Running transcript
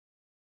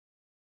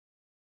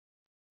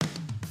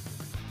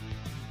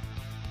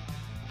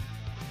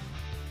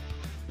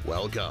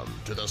Welcome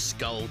to the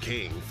Skull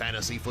King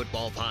Fantasy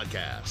Football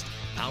Podcast,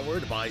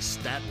 powered by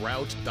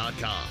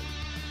StatRoute.com.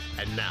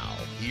 And now,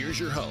 here's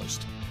your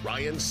host,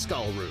 Ryan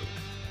Skullroot.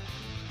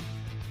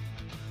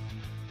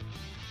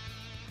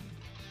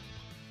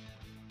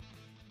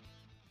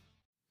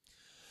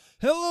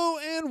 Hello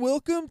and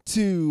welcome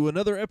to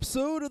another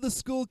episode of the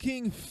Skull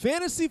King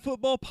Fantasy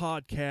Football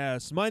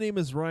Podcast. My name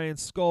is Ryan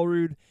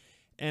Skullroot,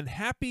 and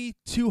happy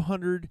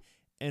 250th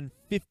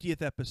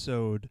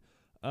episode.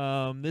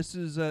 This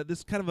is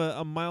kind of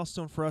a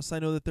milestone for us. I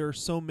know that there are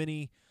so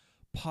many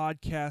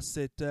podcasts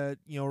that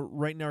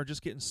right now are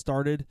just getting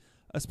started,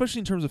 especially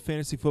in terms of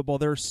fantasy football.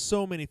 There are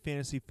so many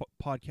fantasy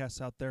podcasts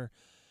out there,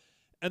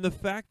 and the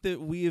fact that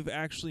we have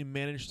actually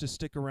managed to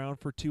stick around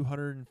for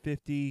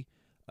 250.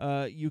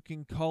 You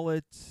can call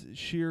it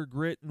sheer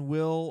grit and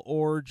will,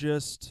 or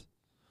just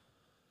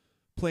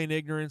plain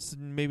ignorance,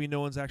 and maybe no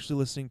one's actually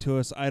listening to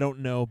us. I don't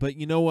know, but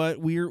you know what?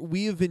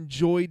 We have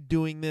enjoyed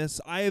doing this.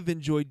 I have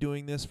enjoyed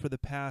doing this for the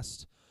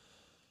past,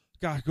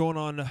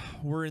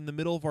 we're in the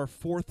middle of our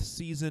fourth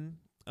season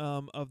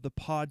of the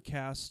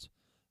podcast.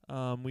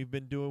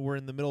 We're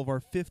in the middle of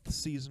our fifth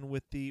season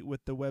with the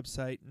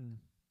website, and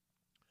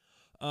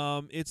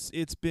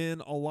it's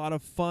been a lot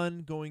of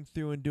fun going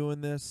through and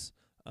doing this.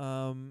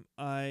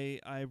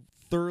 I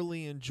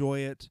thoroughly enjoy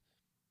it,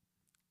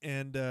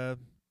 and I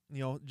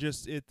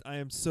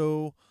am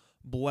so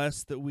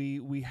blessed that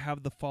we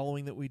have the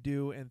following that we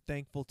do, and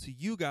thankful to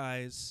you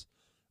guys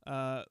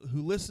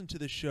who listen to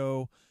the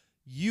show.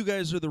 You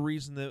guys are the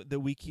reason that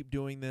we keep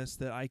doing this,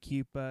 that I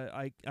keep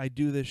I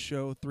do this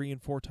show 3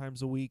 and 4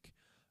 times a week,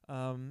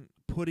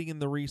 putting in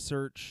the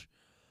research,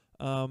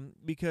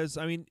 because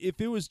I mean,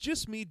 if it was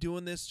just me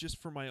doing this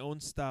just for my own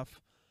stuff,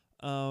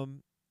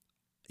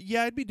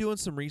 yeah, I'd be doing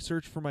some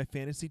research for my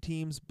fantasy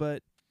teams,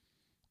 but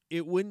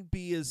it wouldn't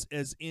be as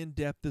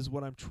in-depth as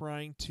what I'm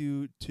trying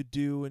to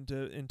do and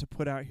to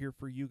put out here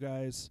for you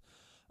guys,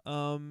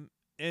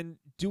 and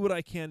do what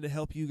I can to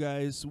help you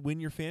guys win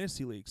your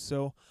fantasy leagues.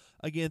 So,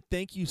 again,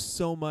 thank you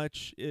so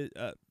much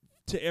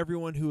to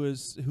everyone who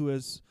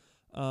has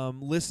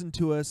listened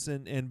to us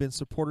and been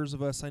supporters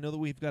of us. I know that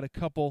we've got a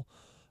couple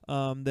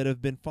that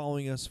have been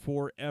following us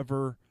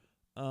forever,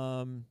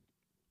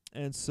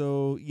 and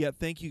so, yeah,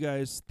 thank you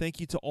guys. Thank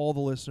you to all the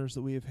listeners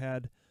that we have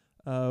had.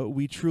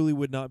 We truly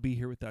would not be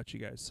here without you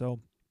guys. So,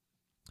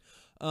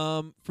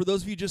 for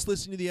those of you just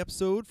listening to the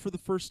episode for the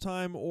first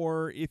time,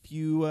 or if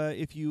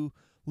you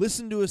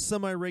listen to us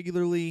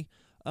semi-regularly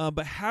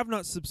but have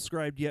not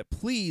subscribed yet,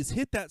 please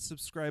hit that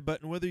subscribe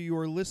button. Whether you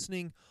are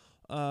listening,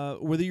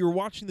 whether you're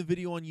watching the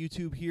video on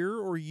YouTube here,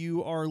 or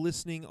you are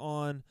listening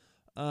on,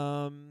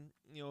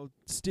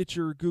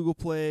 Stitcher, Google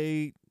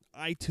Play,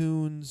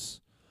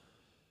 iTunes,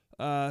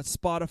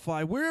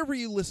 Spotify, wherever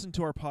you listen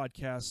to our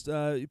podcast,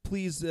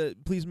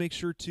 please make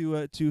sure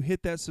to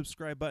hit that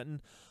subscribe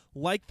button,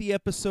 like the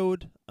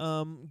episode,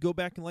 go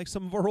back and like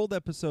some of our old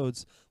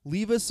episodes,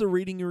 leave us a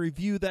rating and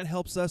review. That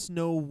helps us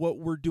know what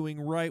we're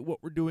doing right,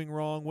 what we're doing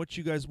wrong, what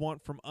you guys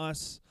want from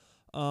us,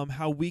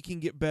 how we can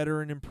get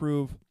better and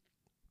improve,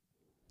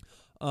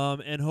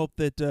 and hope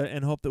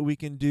that we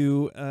can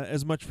do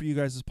as much for you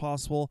guys as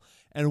possible.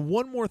 And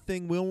one more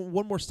thing,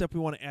 one more step we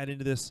want to add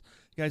into this,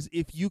 guys.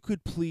 If you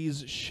could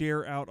please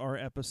share out our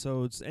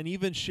episodes, and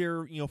even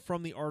share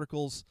from the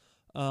articles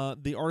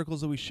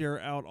that we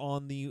share out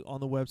on the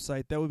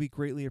website, that would be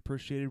greatly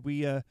appreciated.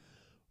 We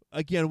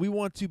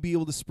want to be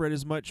able to spread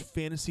as much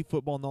fantasy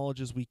football knowledge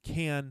as we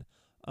can,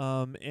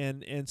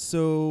 and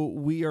so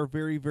we are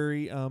very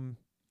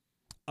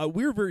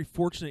we're very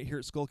fortunate here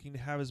at Skull King to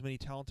have as many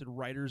talented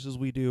writers as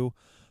we do,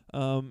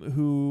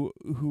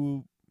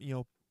 who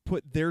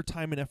put their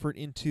time and effort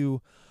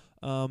into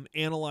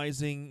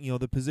analyzing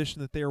the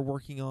position that they are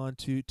working on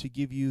to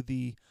give you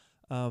the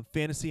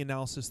fantasy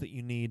analysis that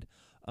you need.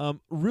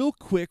 Real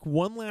quick,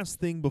 one last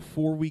thing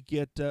before we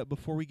get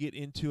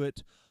into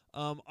it,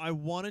 I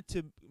wanted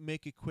to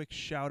make a quick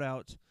shout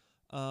out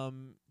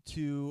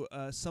to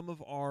some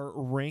of our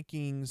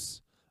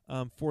rankings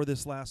for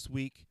this last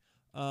week.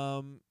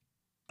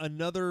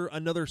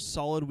 Another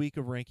solid week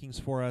of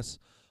rankings for us.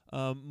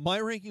 My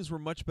rankings were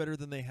much better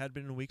than they had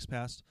been in weeks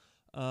past.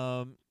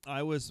 I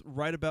was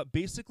right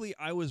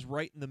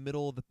in the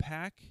middle of the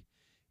pack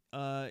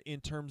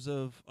in terms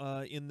of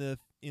in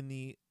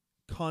the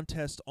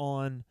contest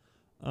on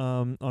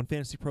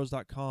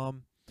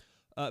fantasypros.com.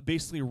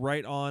 Basically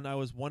right on. I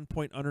was 1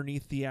 point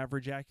underneath the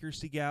average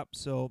accuracy gap,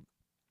 so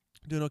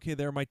doing okay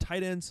there. My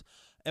tight ends,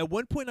 at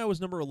one point I was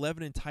number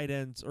 11 in tight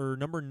ends, or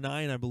number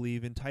 9 I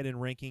believe in tight end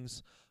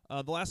rankings.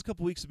 The last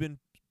couple weeks have been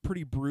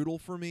pretty brutal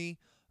for me.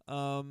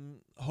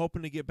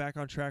 Hoping to get back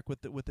on track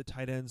with the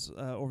tight ends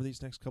over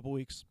these next couple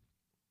weeks.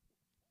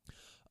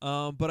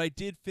 But I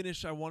did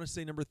finish, I want to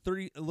say, number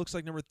 30. It looks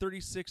like number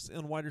 36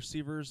 in wide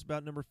receivers,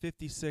 about number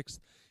 56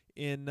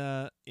 in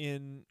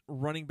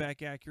running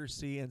back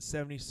accuracy, and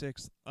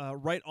 76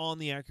 right on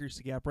the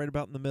accuracy gap, right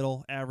about in the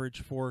middle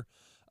average for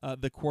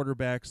the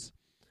quarterbacks.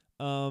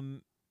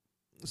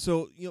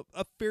 So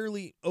a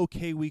fairly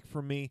okay week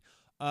for me.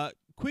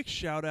 Quick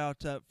shout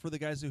out for the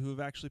guys who have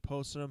actually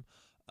posted them.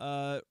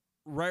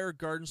 Ryer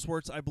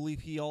Gardenswartz, I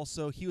believe he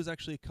was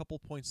actually a couple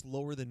points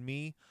lower than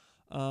me.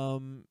 He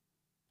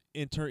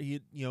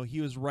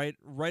was right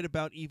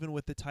about even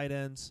with the tight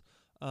ends.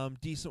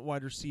 Decent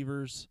wide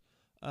receivers.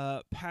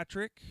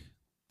 Patrick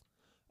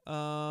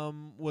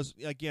was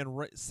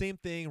again same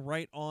thing,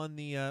 right on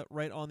the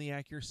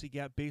accuracy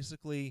gap.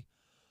 Basically,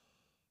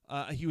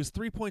 he was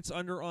 3 points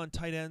under on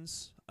tight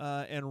ends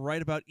and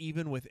right about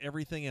even with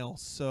everything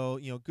else. So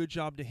good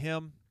job to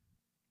him.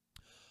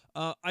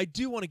 I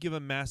do want to give a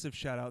massive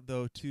shout out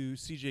though to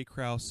CJ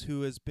Kraus,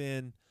 who has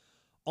been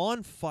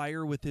on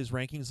fire with his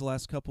rankings the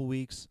last couple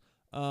weeks.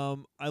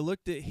 I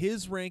looked at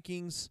his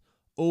rankings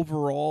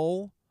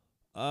overall.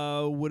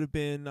 Would have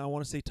been, I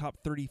want to say, top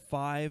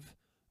 35.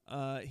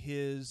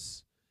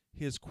 His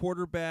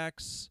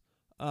quarterbacks,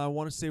 I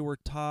want to say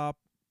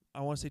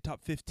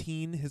top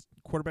 15. His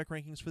quarterback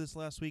rankings for this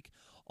last week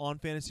on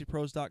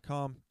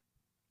FantasyPros.com.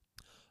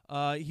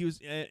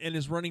 And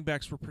his running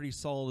backs were pretty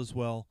solid as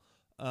well.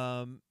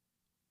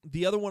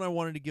 The other one I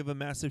wanted to give a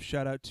massive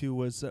shout out to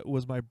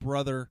was my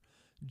brother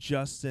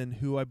Justin,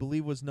 who I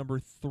believe was number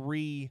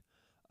 3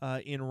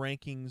 in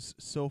rankings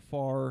so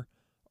far.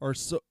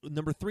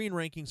 Number 3 in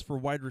rankings for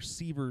wide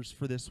receivers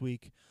for this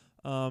week.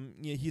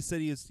 He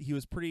said he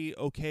was pretty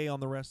okay on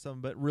the rest of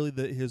them, but really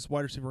his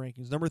wide receiver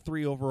rankings, number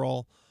 3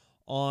 overall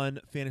on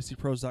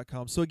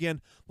FantasyPros.com. So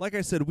again, like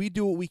I said, we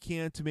do what we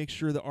can to make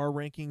sure that our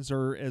rankings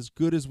are as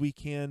good as we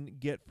can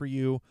get for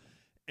you,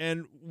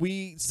 and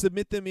we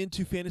submit them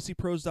into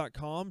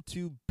FantasyPros.com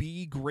to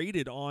be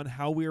graded on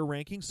how we are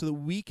ranking so that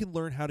we can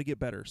learn how to get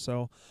better.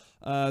 So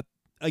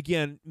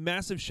again,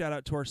 massive shout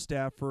out to our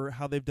staff for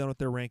how they've done with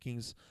their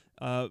rankings.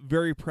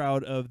 Very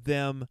proud of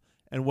them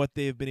and what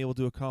they've been able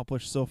to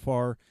accomplish so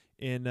far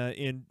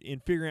in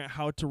figuring out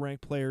how to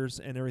rank players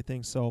and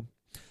everything. So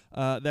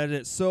that is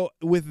it. So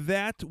with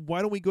that,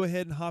 why don't we go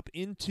ahead and hop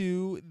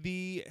into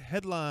the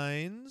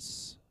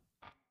headlines?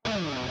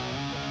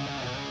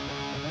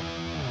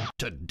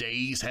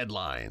 Today's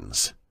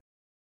headlines.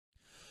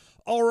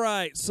 All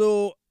right,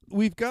 so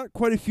we've got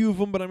quite a few of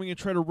them, but I'm going to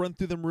try to run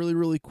through them really,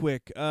 really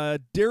quick.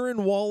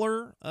 Darren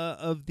Waller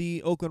of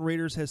the Oakland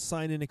Raiders has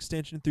signed an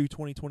extension through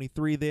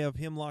 2023. They have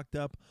him locked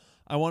up.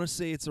 I want to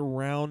say it's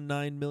around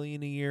 $9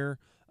 million a year.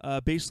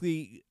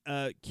 Basically,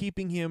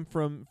 keeping him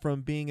from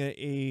being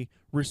a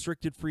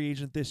restricted free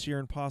agent this year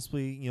and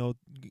possibly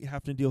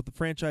having to deal with the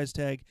franchise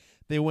tag.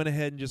 They went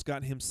ahead and just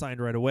got him signed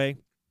right away.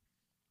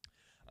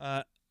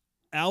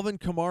 Alvin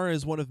Kamara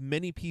is one of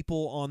many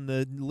people on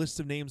the list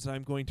of names that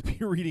I'm going to be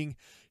reading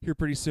here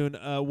pretty soon.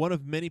 One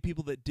of many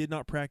people that did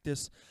not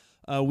practice.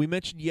 We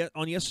mentioned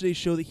on yesterday's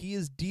show that he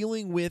is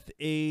dealing with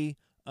a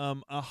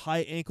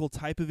high ankle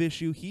type of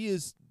issue.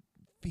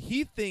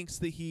 He thinks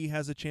that he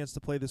has a chance to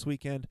play this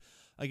weekend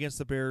against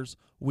the Bears.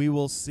 We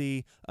will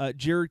see.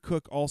 Jared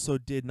Cook also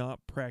did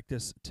not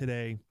practice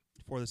today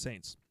for the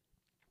Saints.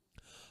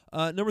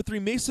 Number 3,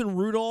 Mason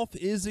Rudolph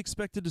is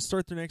expected to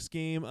start their next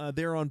game.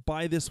 They're on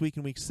bye this week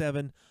in Week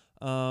 7,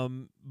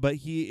 but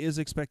he is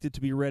expected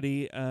to be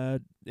ready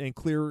and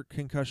clear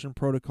concussion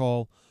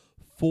protocol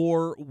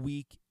for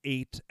Week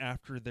 8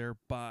 after their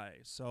bye.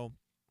 So,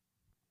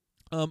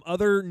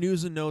 other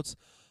news and notes.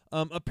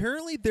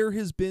 Apparently, there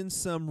has been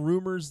some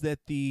rumors that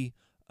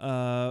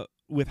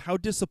with how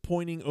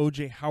disappointing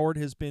O.J. Howard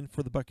has been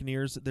for the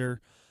Buccaneers,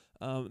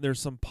 there's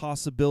some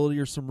possibility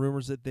or some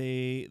rumors that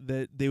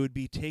they would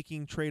be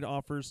taking trade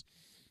offers.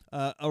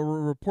 A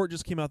report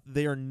just came out that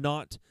they are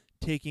not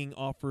taking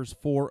offers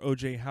for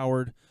O.J.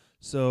 Howard.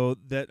 So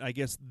that I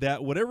guess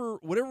that whatever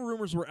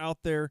rumors were out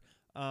there,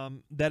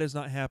 that is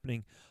not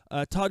happening.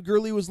 Todd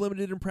Gurley was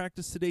limited in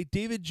practice today.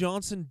 David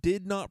Johnson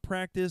did not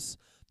practice.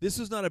 This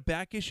is not a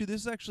back issue.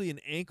 This is actually an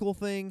ankle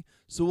thing.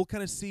 So we'll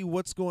kind of see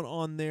what's going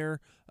on there.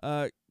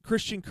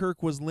 Christian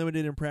Kirk was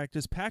limited in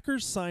practice.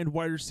 Packers signed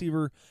wide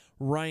receiver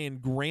Ryan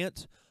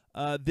Grant.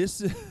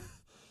 This is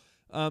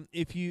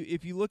if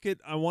you look at,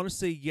 I want to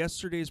say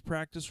yesterday's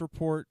practice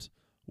report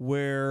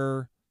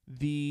where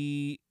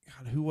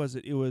who was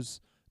it? It was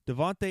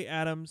Devontae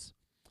Adams,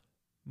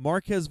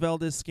 Marquez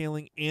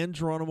Valdez-Scantling, and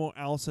Geronimo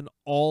Allison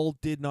all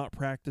did not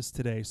practice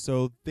today.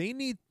 So they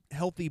need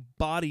healthy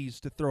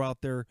bodies to throw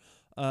out there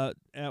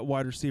at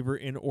wide receiver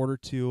in order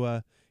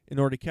to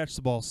catch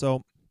the ball.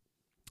 So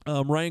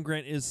Ryan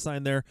Grant is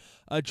signed there.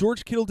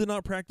 George Kittle did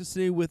not practice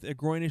today with a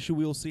groin issue.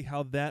 We will see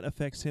how that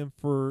affects him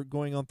for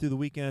going on through the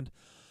weekend.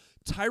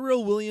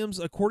 Tyrell Williams,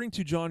 according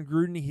to John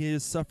Gruden, he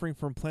is suffering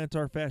from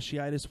plantar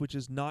fasciitis, which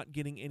is not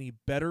getting any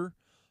better.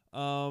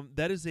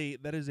 That is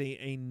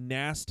a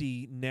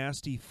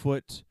nasty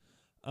foot.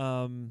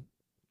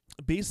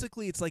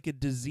 Basically, it's like a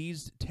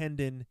diseased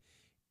tendon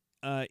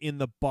in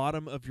the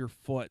bottom of your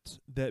foot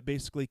that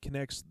basically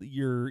connects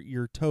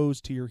your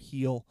toes to your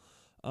heel.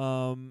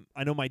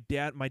 I know my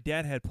dad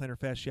had plantar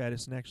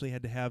fasciitis and actually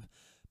had to have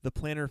the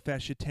plantar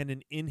fascia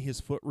tendon in his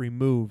foot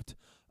removed.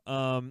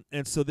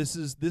 And so this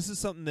is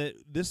something that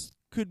this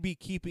could be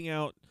keeping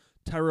out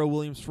Tyrell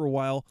Williams for a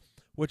while,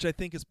 which I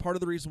think is part of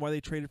the reason why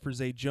they traded for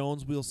Zay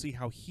Jones. We'll see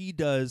how he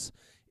does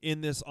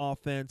in this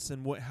offense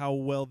and how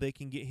well they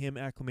can get him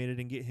acclimated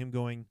and get him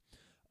going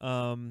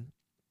for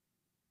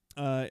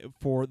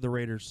the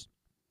Raiders.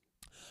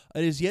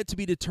 It is yet to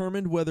be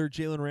determined whether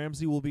Jalen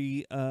Ramsey will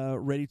be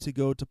ready to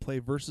go to play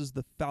versus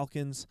the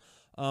Falcons.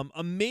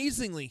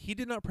 Amazingly, he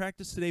did not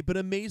practice today, but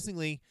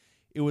amazingly,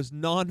 it was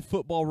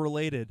non-football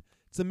related.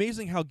 It's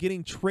amazing how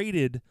getting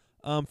traded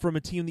from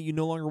a team that you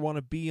no longer want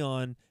to be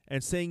on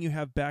and saying you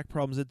have back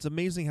problems, it's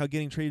amazing how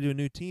getting traded to a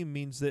new team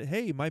means that,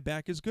 hey, my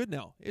back is good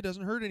now. It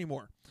doesn't hurt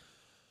anymore.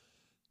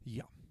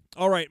 Yeah.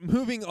 All right,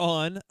 moving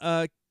on.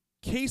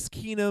 Case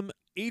Keenum,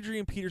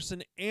 Adrian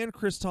Peterson, and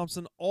Chris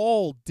Thompson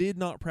all did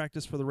not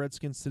practice for the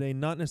Redskins today.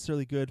 Not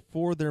necessarily good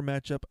for their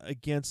matchup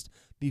against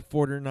the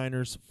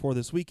 49ers for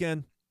this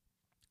weekend.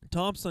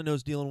 Thompson, I know,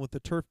 is dealing with a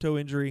turf toe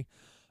injury.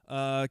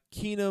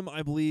 Keenum,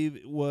 I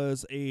believe,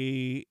 was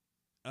a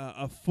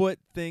foot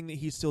thing that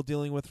he's still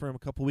dealing with from a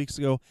couple weeks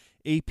ago.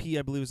 AP,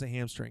 I believe, is a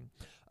hamstring.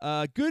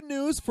 Good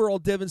news for all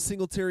Devin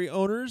Singletary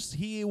owners.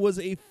 He was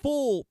a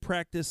full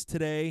practice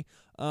today.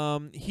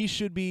 He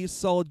should be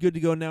solid, good to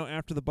go now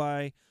after the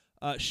bye.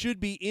 Should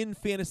be in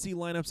fantasy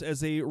lineups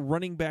as a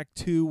running back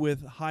 2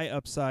 with high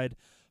upside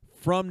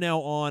from now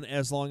on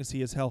as long as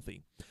he is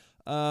healthy.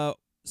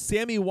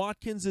 Sammy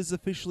Watkins is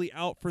officially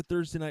out for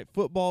Thursday Night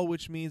Football,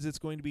 which means it's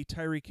going to be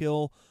Tyreek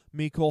Hill,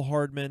 Mecole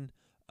Hardman,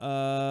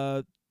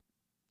 Demarcus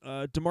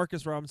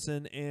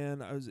Robinson,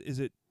 and is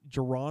it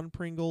Jerron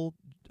Pringle?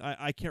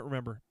 I can't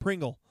remember.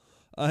 Pringle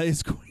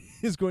is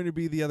going to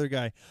be the other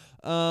guy.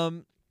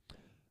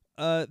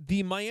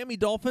 The Miami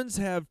Dolphins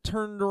have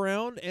turned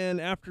around,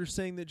 and after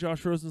saying that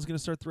Josh Rosen is going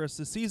to start the rest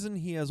of the season,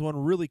 he has one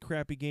really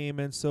crappy game,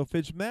 and so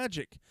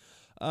Fitzmagic,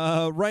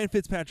 Ryan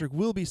Fitzpatrick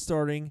will be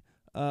starting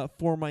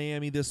for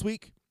Miami this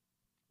week.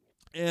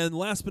 And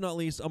last but not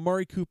least,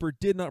 Amari Cooper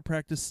did not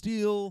practice,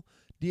 still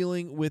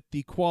dealing with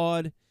the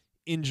quad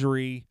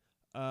injury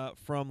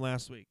from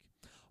last week.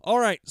 All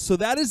right, so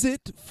that is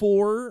it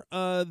for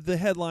the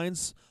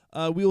headlines.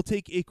 We will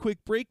take a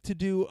quick break to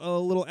do a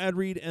little ad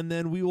read, and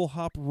then we will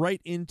hop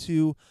right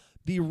into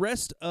the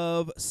rest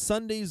of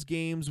Sunday's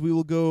games. We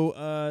will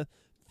go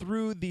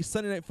through the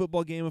Sunday Night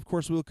Football game. Of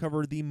course, we will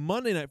cover the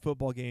Monday Night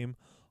Football game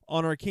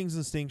on our Kings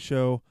Instinct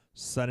show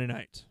Sunday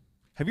night.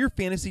 Have your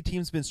fantasy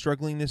teams been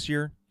struggling this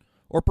year?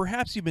 Or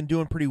perhaps you've been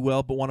doing pretty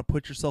well but want to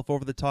put yourself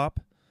over the top?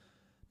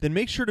 Then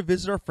make sure to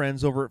visit our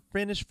friends over at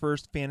Finish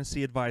First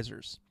Fantasy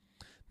Advisors.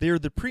 They are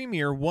the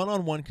premier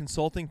one-on-one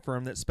consulting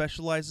firm that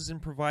specializes in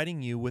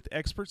providing you with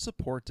expert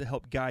support to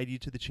help guide you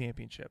to the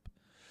championship.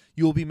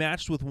 You will be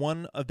matched with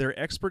one of their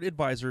expert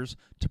advisors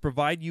to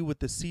provide you with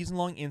the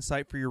season-long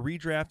insight for your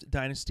redraft,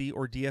 dynasty,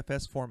 or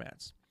DFS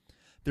formats.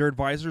 Their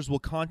advisors will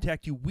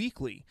contact you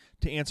weekly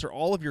to answer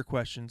all of your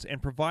questions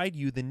and provide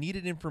you the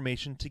needed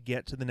information to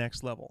get to the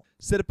next level.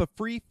 Set up a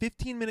free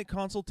 15-minute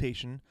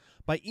consultation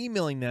by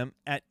emailing them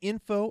at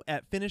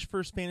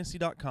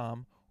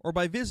info@finishfirstfantasy.com or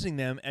by visiting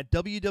them at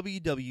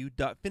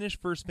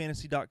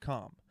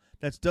www.finishfirstfantasy.com.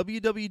 That's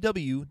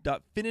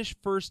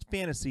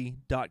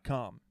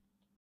www.finishfirstfantasy.com.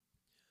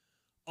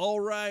 All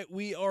right,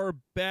 we are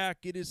back.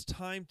 It is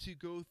time to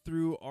go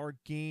through our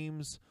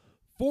games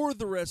for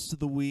the rest of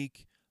the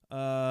week,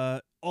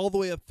 all the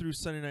way up through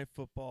Sunday Night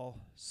Football.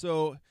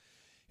 So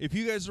if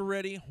you guys are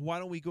ready, why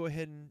don't we go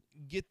ahead and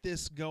get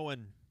this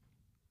going?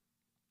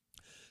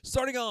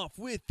 Starting off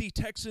with the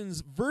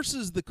Texans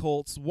versus the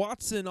Colts.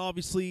 Watson,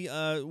 obviously,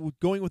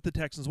 going with the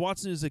Texans.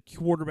 Watson is a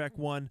quarterback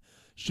 1.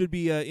 Should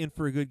be in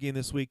for a good game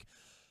this week.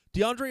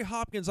 DeAndre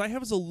Hopkins, I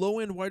have as a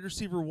low-end wide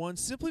receiver 1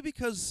 simply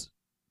because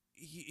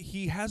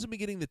he hasn't been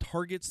getting the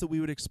targets that we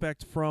would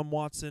expect from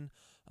Watson.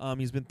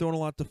 He's been throwing a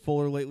lot to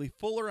Fuller lately.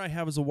 Fuller I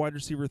have as a wide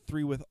receiver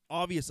 3 with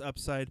obvious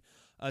upside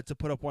to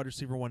put up wide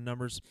receiver 1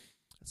 numbers.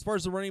 As far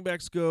as the running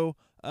backs go,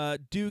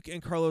 Duke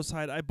and Carlos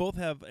Hyde, I both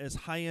have as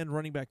high-end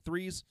running back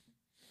 3s.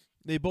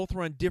 They both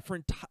run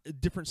different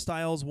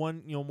styles.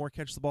 One, more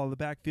catches the ball in the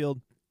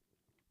backfield,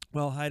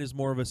 while Hyde is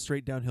more of a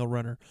straight downhill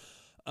runner.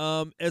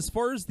 As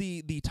far as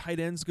the tight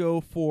ends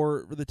go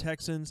for the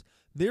Texans,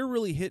 they're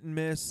really hit and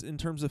miss in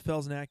terms of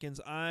Fells and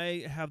Atkins.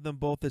 I have them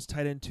both as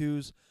tight end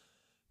 2s.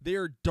 They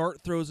are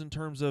dart throws in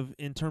terms of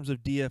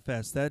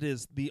DFS. That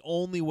is the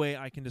only way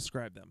I can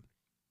describe them.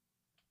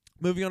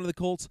 Moving on to the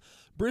Colts,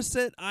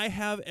 Brissett I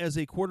have as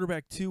a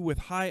quarterback 2 with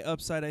high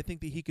upside. I think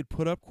that he could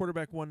put up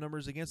quarterback 1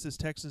 numbers against this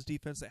Texans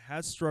defense that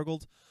has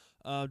struggled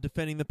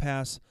defending the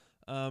pass.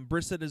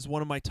 Brissett is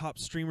one of my top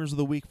streamers of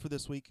the week for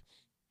this week.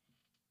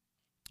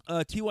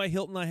 T.Y.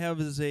 Hilton I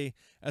have as a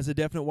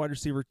definite wide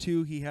receiver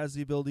 2. He has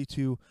the ability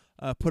to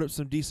put up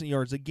some decent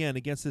yards again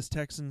against this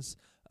Texans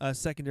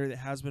secondary that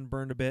has been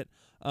burned a bit.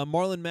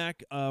 Marlon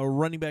Mack,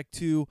 running back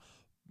 2.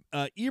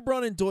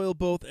 Ebron and Doyle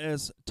both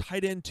as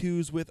tight end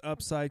 2s with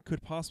upside,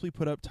 could possibly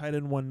put up tight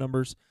end 1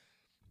 numbers,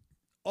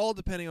 all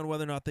depending on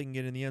whether or not they can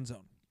get in the end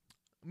zone.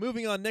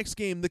 Moving on, next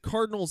game, the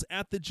Cardinals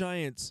at the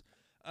Giants.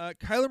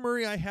 Kyler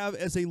Murray I have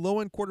as a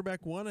low-end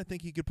quarterback 1. I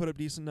think he could put up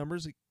decent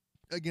numbers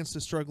against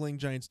a struggling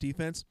Giants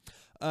defense.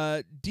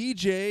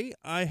 DJ,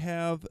 I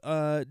have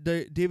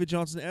David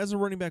Johnson as a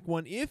running back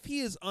 1. If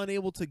he is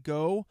unable to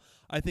go,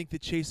 I think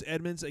that Chase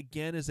Edmonds,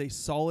 again, is a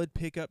solid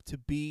pickup to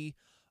be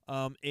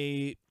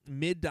A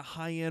mid to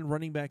high end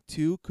running back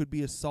 2 could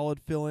be a solid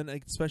fill-in,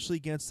 especially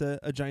against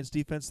a Giants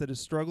defense that has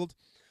struggled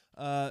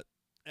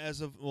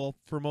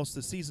for most of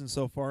the season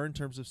so far in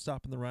terms of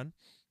stopping the run.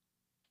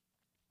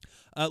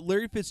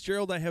 Larry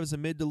Fitzgerald I have as a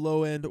mid to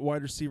low end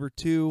wide receiver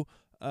 2.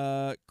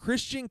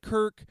 Christian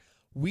Kirk,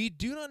 we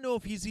do not know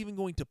if he's even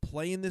going to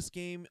play in this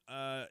game.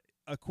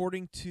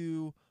 According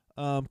to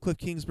Cliff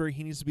Kingsbury,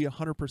 he needs to be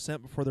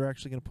 100% before they're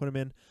actually going to put him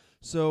in.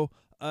 So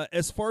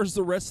as far as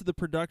the rest of the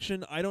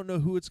production, I don't know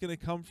who it's going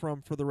to come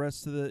from for the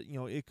rest of the.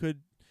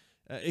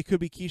 It could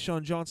be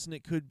Keyshawn Johnson.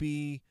 It could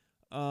be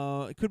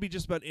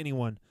just about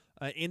anyone.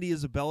 Andy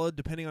Isabella,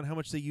 depending on how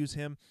much they use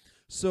him.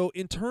 So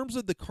in terms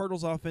of the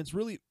Cardinals offense,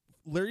 really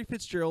Larry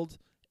Fitzgerald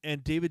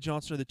and David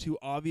Johnson are the two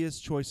obvious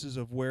choices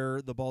of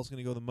where the ball is going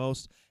to go the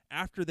most.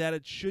 After that,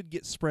 it should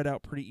get spread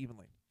out pretty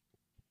evenly.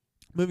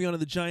 Moving on to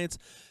the Giants,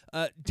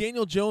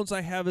 Daniel Jones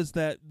I have is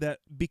that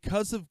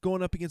because of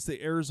going up against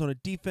the Arizona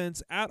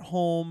defense at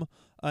home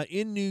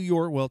in New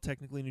York, well,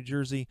 technically New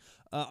Jersey,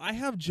 I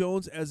have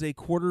Jones as a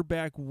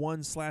quarterback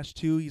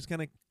 1/2. He's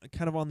kind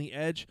of on the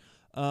edge.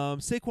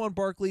 Saquon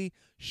Barkley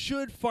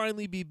should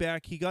finally be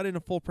back. He got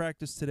into full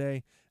practice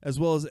today, as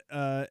well as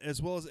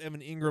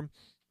Evan Ingram.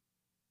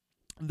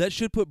 That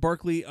should put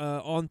Barkley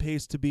on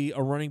pace to be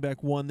a running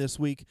back 1 this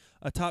week,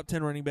 a top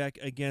 10 running back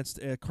against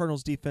a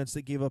Cardinals defense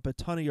that gave up a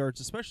ton of yards,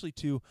 especially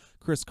to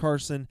Chris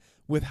Carson.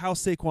 With how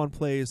Saquon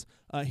plays,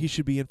 he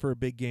should be in for a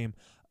big game.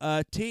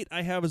 Tate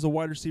I have as a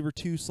wide receiver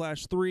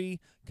 2/3,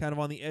 kind of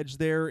on the edge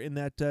there in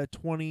that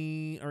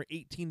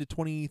 18 to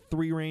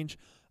 23 range.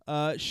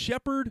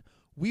 Shepard,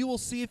 we will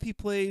see if he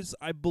plays.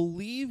 I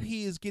believe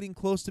he is getting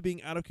close to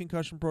being out of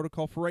concussion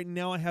protocol. For right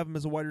now, I have him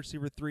as a wide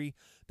receiver 3.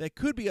 That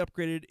could be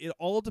upgraded. It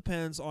all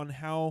depends on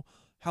how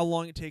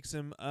long it takes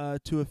him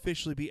to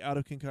officially be out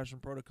of concussion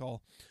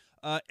protocol.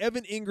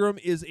 Evan Ingram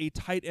is a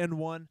tight end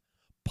 1.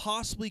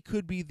 Possibly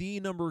could be the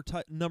number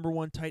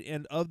 1 tight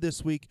end of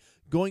this week,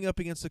 going up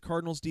against the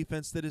Cardinals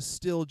defense that is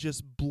still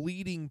just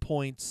bleeding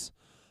points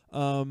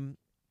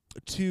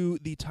to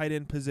the tight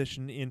end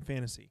position in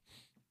fantasy.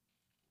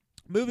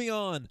 Moving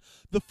on,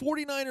 the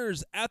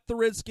 49ers at the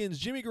Redskins.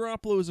 Jimmy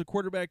Garoppolo is a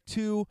quarterback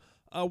 2.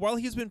 While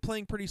he's been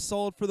playing pretty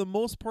solid, for the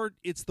most part,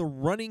 it's the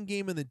running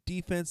game and the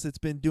defense that's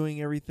been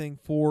doing everything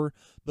for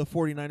the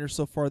 49ers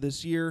so far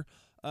this year.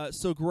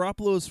 So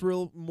Garoppolo is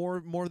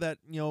more that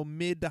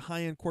mid to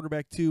high end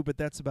quarterback 2, but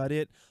that's about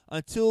it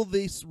until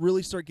they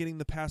really start getting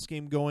the pass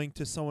game going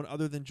to someone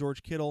other than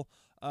George Kittle.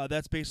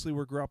 That's basically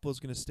where Garoppolo is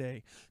going to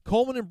stay.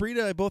 Coleman and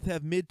Breida, I both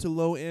have mid to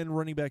low end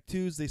running back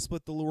 2s. They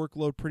split the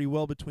workload pretty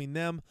well between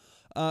them.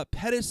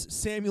 Pettis,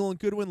 Samuel, and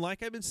Goodwin,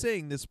 like I've been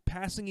saying, this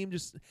passing game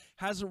just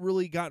hasn't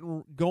really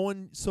gotten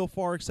going so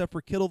far except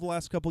for Kittle the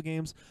last couple of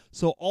games.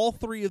 So all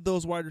 3 of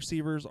those wide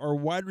receivers are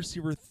wide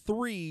receiver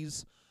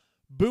 3s.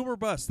 Boom or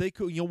bust. They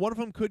could, one of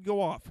them could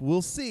go off.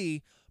 We'll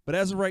see. But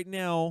as of right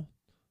now,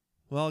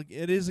 well,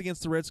 it is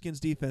against the Redskins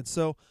defense.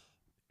 So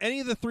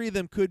any of the 3 of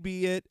them could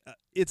be it.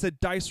 It's a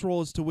dice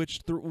roll as to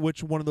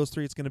which one of those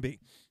 3 it's going to be.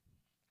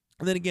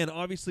 And then again,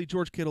 obviously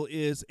George Kittle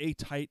is a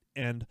tight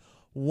end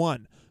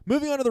 1.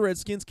 Moving on to the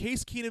Redskins,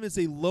 Case Keenum is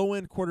a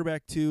low-end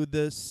quarterback 2.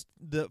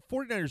 The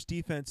 49ers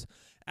defense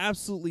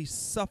absolutely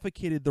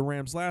suffocated the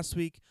Rams last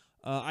week.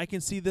 I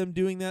can see them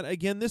doing that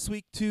again this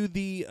week to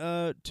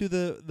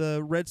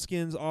the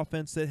Redskins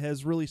offense that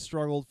has really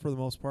struggled for the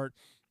most part.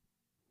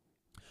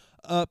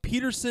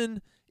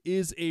 Peterson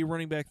is a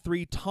running back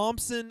 3.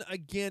 Thompson,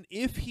 again,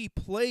 if he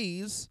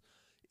plays,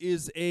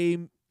 is a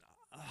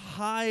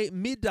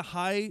mid to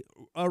high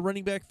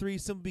running back 3,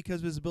 simply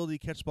because of his ability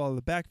to catch the ball in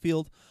the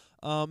backfield.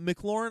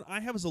 McLaurin, I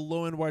have as a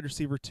low-end wide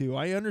receiver 2.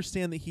 I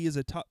understand that he is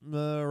a top,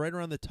 right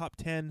around the top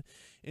 10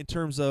 in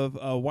terms of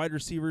wide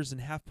receivers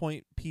and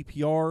half-point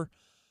PPR.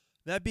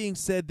 That being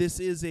said, this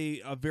is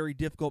a very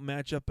difficult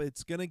matchup.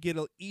 It's going to get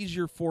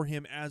easier for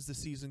him as the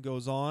season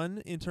goes on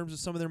in terms of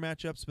some of their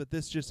matchups, but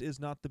this just is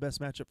not the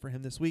best matchup for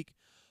him this week.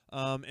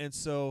 And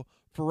so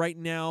for right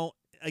now,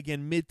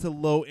 again, mid to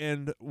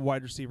low-end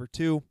wide receiver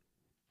 2.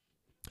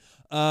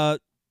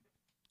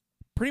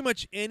 Pretty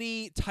much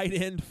any tight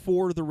end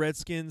for the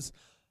Redskins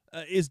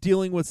is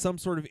dealing with some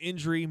sort of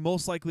injury,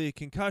 most likely a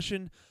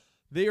concussion.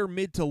 They are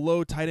mid to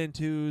low tight end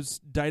 2s,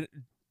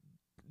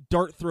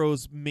 dart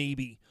throws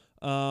maybe.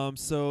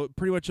 So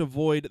pretty much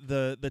avoid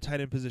the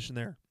tight end position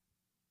there.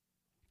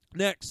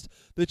 Next,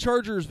 the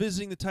Chargers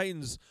visiting the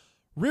Titans.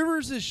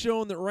 Rivers has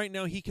shown that right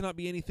now he cannot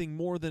be anything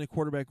more than a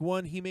quarterback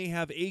 1. He may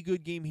have a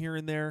good game here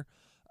and there.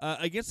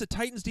 Against the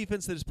Titans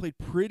defense that has played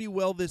pretty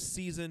well this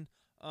season,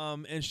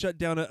 and shut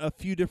down a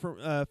few different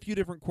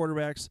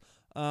quarterbacks.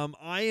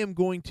 I am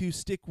going to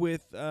stick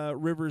with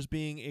Rivers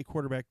being a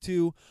quarterback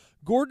 2.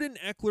 Gordon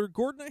Eckler.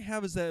 Gordon I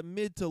have as a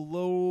mid to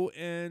low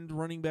end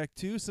running back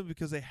 2, simply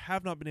because they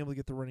have not been able to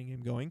get the running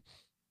game going.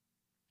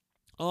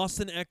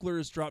 Austin Eckler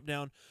has dropped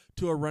down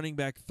to a running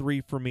back 3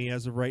 for me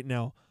as of right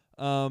now.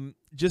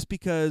 Just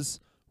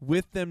because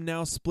with them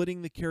now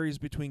splitting the carries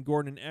between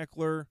Gordon and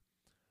Eckler,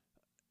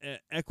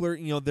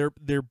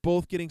 they're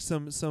both getting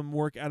some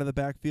work out of the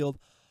backfield.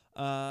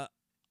 I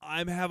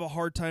have a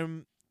hard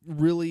time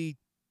really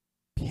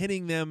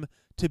pinning them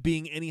to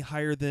being any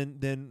higher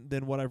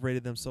than what I've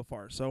rated them so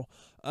far. So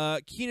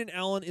Keenan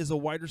Allen is a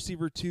wide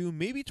receiver 2,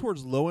 maybe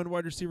towards low end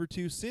wide receiver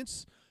 2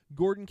 since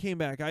Gordon came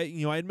back. I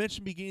had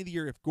mentioned beginning of the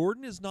year, if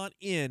Gordon is not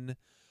in,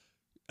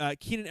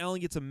 Keenan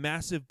Allen gets a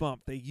massive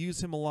bump. They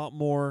use him a lot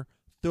more,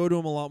 throw to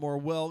him a lot more.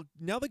 Well,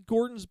 now that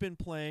Gordon's been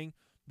playing,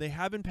 they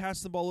have been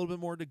passing the ball a little bit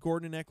more to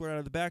Gordon and Eckler out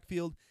of the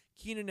backfield.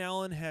 Keenan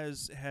Allen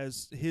has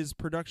his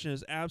production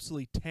has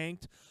absolutely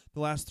tanked the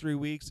last 3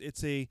 weeks.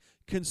 It's a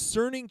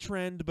concerning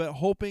trend, but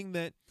hoping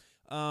that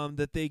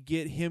that they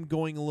get him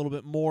going a little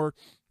bit more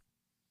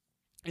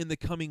in the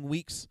coming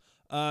weeks.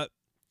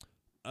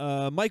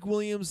 Mike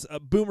Williams,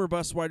 boomer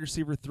bust wide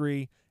receiver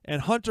 3,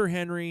 and Hunter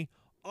Henry.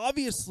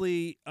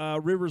 Obviously,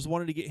 Rivers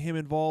wanted to get him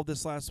involved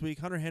this last week.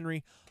 Hunter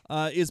Henry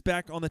is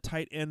back on the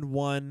tight end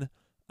 1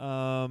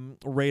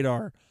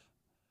 radar.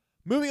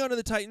 Moving on to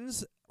the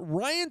Titans,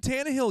 Ryan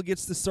Tannehill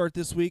gets the start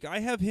this week. I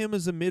have him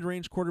as a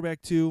mid-range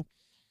quarterback 2.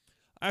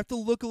 I have to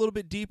look a little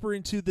bit deeper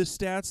into the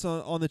stats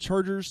on the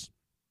Chargers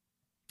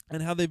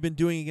and how they've been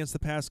doing against the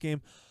pass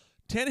game.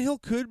 Tannehill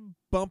could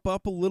bump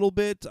up a little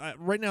bit.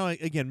 Right now,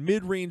 again,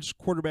 mid-range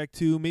quarterback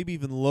 2, maybe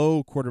even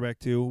low quarterback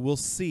 2. We'll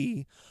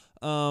see.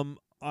 I've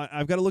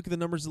got to look at the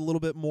numbers a little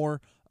bit more,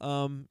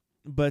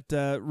 but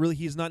really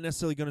he's not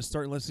necessarily going to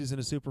start unless he's in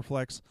a super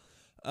flex.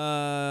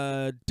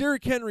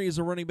 Derrick Henry is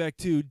a running back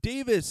 2.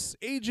 Davis,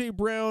 A.J.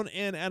 Brown,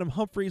 and Adam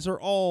Humphries are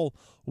all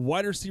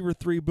wide receiver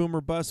 3 boomer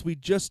bust. We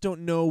just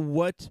don't know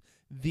what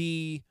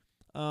it's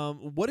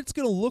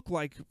going to look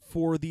like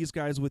for these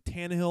guys with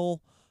Tannehill.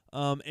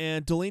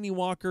 And Delaney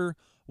Walker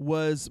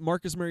was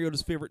Marcus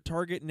Mariota's favorite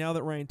target. Now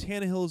that Ryan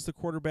Tannehill is the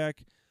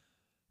quarterback,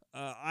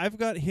 I've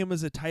got him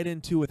as a tight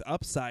end 2 with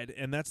upside,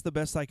 and that's the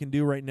best I can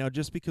do right now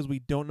just because we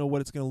don't know what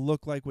it's going to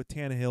look like with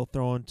Tannehill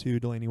throwing to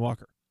Delaney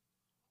Walker.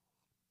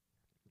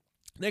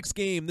 Next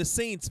game, the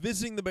Saints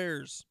visiting the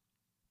Bears.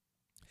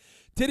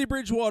 Teddy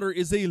Bridgewater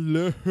is a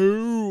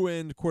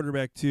low-end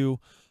quarterback 2.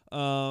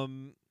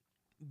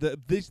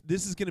 This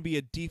is going to be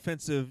a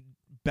defensive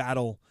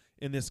battle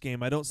in this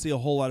game. I don't see a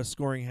whole lot of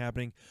scoring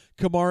happening.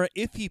 Kamara,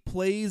 if he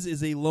plays,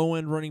 is a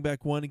low-end running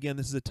back 1. Again,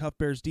 this is a tough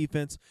Bears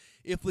defense.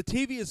 If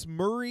Latavius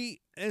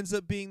Murray ends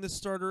up being the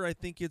starter, I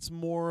think it's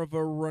more of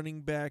a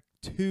running back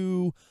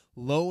 2,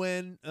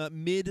 low-end,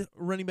 mid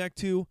running back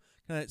 2,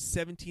 kind of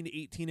 17 to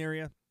 18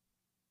 area.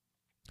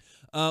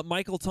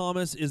 Michael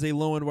Thomas is a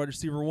low-end wide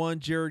receiver 1.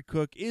 Jared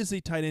Cook is a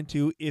tight end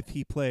 2 if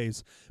he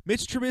plays.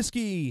 Mitch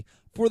Trubisky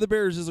for the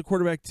Bears is a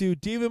quarterback 2.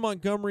 David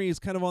Montgomery is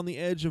kind of on the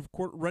edge of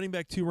running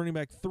back 2, running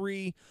back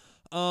 3.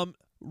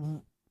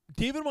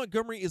 David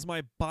Montgomery is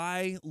my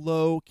buy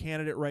low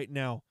candidate right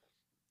now.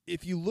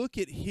 If you look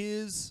at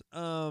his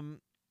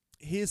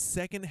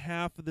second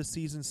half of the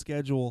season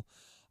schedule,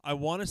 I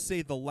want to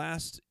say the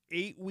last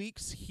 8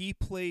 weeks he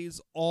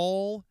plays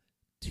all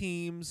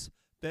teams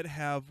that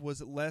have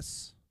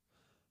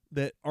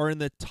that are in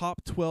the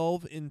top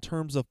 12 in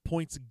terms of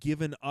points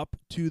given up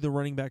to the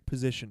running back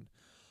position,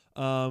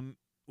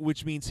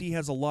 which means he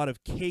has a lot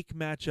of cake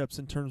matchups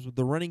in terms of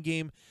the running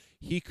game.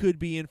 He could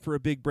be in for a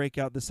big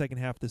breakout the second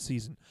half of the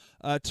season.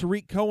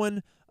 Tariq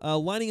Cohen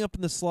lining up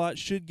in the slot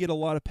should get a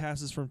lot of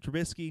passes from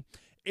Trubisky.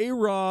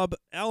 A-Rob,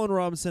 Allen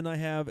Robinson I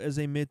have as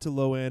a mid to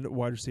low end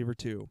wide receiver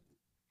 2.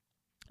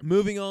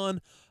 Moving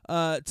on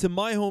to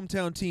my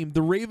hometown team,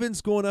 the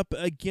Ravens going up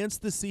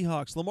against the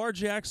Seahawks. Lamar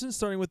Jackson,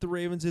 starting with the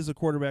Ravens, is a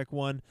quarterback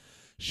 1.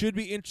 Should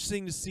be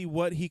interesting to see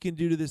what he can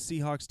do to this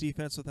Seahawks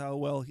defense with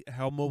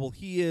how mobile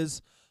he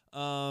is,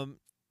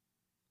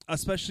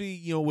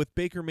 especially with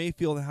Baker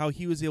Mayfield and how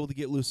he was able to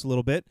get loose a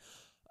little bit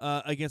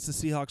against the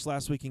Seahawks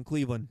last week in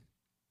Cleveland.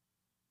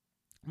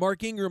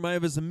 Mark Ingram I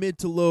have as a mid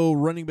to low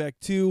running back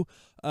 2.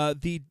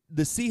 The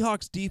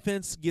Seahawks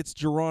defense gets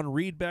Jarron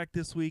Reed back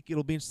this week.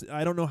 It'll be interesting.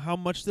 I don't know how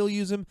much they'll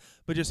use him,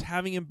 but just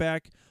having him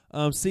back,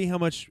 see how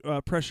much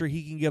pressure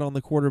he can get on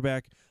the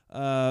quarterback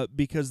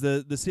because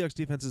the Seahawks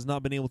defense has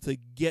not been able to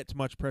get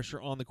much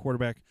pressure on the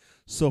quarterback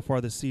so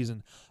far this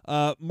season.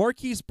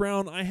 Marquise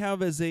Brown I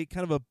have as a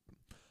kind of a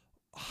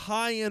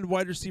high-end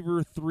wide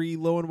receiver 3,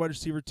 low-end wide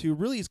receiver 2.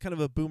 Really he's kind of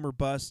a boomer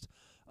bust.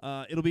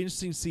 It'll be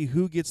interesting to see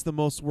who gets the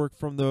most work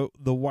from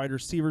the wide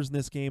receivers in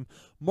this game.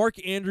 Mark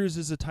Andrews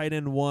is a tight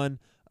end 1.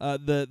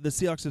 The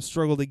Seahawks have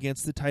struggled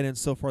against the tight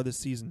ends so far this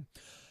season.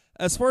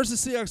 As far as the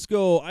Seahawks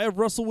go, I have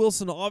Russell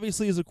Wilson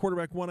obviously as a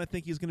quarterback 1. I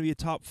think he's going to be a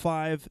top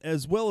 5,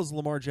 as well as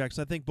Lamar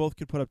Jackson. I think both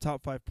could put up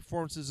top 5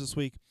 performances this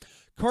week.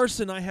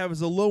 Carson I have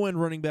as a low-end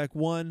running back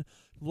 1.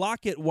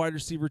 Lockett wide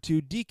receiver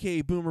 2.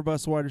 DK boomer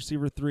bust wide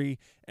receiver 3.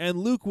 And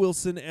Luke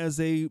Wilson as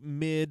a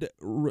mid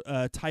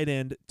tight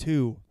end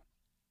 2.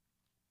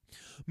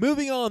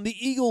 Moving on, the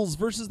Eagles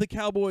versus the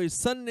Cowboys,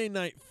 Sunday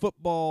Night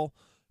Football.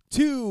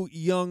 2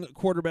 young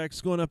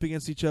quarterbacks going up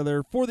against each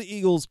other. For the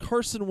Eagles,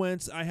 Carson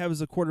Wentz I have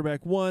as a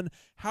quarterback 1.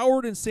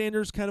 Howard and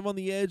Sanders kind of on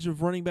the edge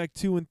of running back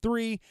 2 and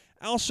 3.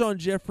 Alshon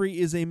Jeffrey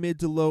is a mid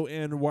to low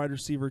end wide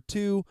receiver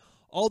 2.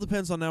 All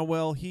depends on how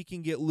well he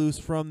can get loose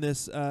from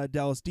this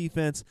Dallas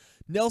defense.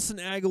 Nelson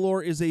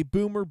Aguilar is a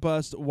boomer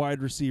bust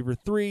wide receiver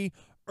 3.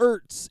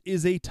 Ertz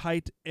is a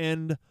tight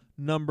end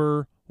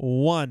number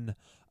 1.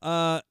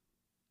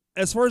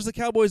 As far as the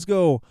Cowboys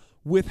go,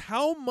 with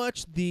how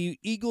much the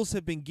Eagles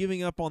have been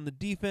giving up on the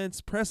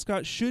defense,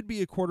 Prescott should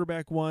be a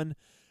quarterback 1.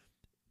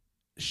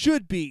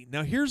 Should be.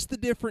 Now here's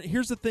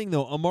the thing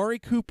though. Amari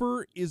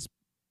Cooper is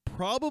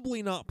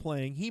probably not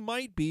playing. He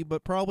might be,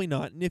 but probably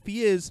not. And if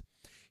he is,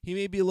 he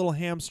may be a little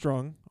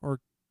hamstrung or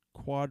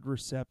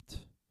quadricept,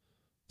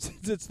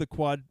 since it's the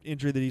quad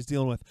injury that he's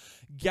dealing with.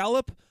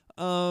 Gallup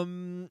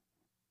has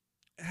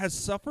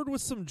suffered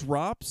with some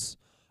drops,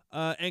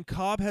 and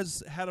Cobb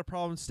has had a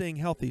problem staying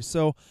healthy.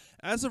 So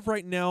as of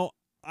right now,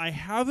 I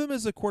have him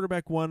as a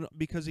quarterback 1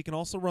 because he can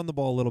also run the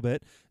ball a little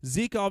bit.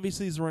 Zeke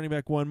obviously is a running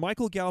back 1.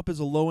 Michael Gallup is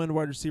a low-end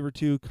wide receiver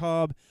 2.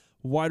 Cobb,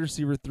 wide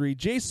receiver 3.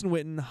 Jason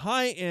Witten,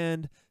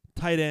 high-end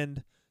tight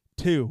end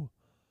 2.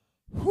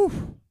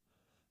 Whew.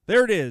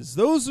 There it is.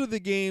 Those are the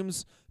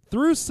games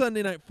through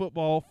Sunday Night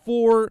Football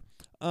for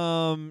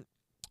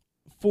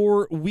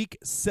Week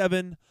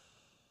 7.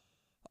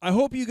 I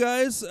hope you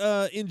guys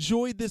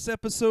enjoyed this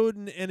episode,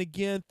 and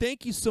again,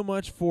 thank you so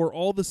much for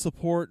all the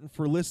support and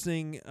for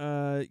listening,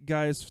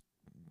 guys,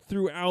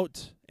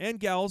 throughout, and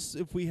gals,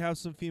 if we have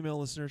some female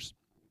listeners,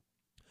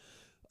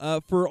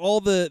 for all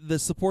the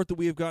support that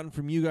we have gotten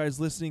from you guys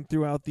listening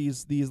throughout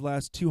these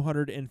last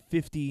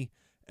 250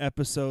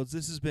 episodes.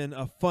 This has been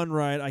a fun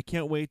ride. I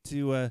can't wait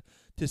to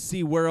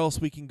see where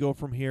else we can go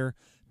from here.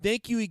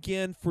 Thank you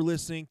again for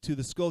listening to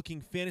the Skull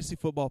King Fantasy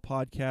Football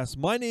Podcast.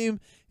 My name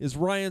is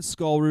Ryan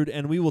Skullroot,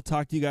 and we will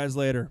talk to you guys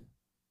later.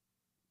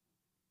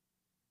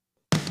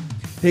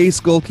 Hey,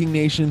 Skull King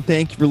Nation.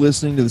 Thank you for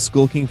listening to the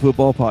Skull King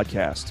Football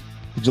Podcast.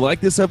 Did you like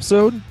this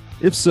episode?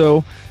 If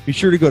so, be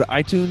sure to go to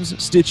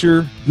iTunes,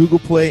 Stitcher, Google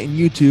Play, and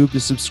YouTube to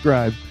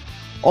subscribe.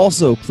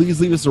 Also,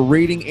 please leave us a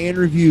rating and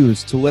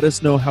reviews to let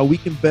us know how we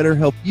can better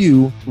help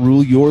you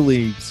rule your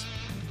leagues.